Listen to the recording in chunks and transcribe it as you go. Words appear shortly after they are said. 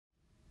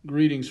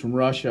Greetings from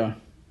Russia.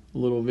 A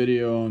little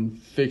video on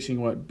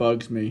fixing what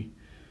bugs me.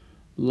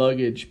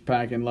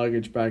 Packing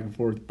luggage back and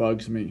forth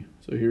bugs me.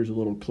 So here's a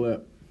little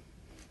clip.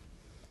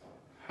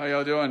 How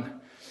y'all doing?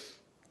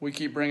 We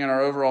keep bringing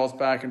our overalls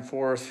back and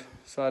forth,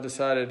 so I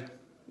decided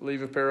to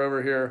leave a pair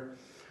over here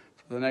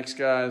for the next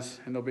guys,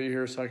 and they'll be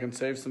here so I can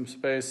save some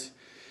space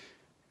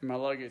in my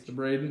luggage. So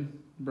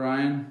Braden,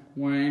 Brian,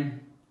 Wayne,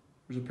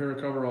 there's a pair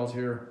of coveralls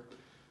here.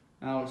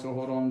 Alex will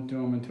hold on to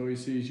them until he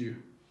sees you.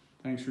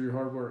 Thanks for your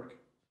hard work.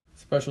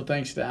 Special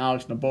thanks to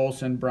Alex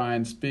Nabolson,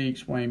 Brian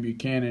Speaks, Wayne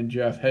Buchanan,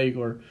 Jeff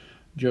Hagler,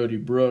 Jody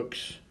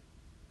Brooks,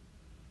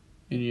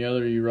 any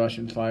other of you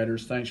Russian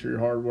fighters. Thanks for your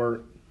hard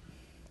work.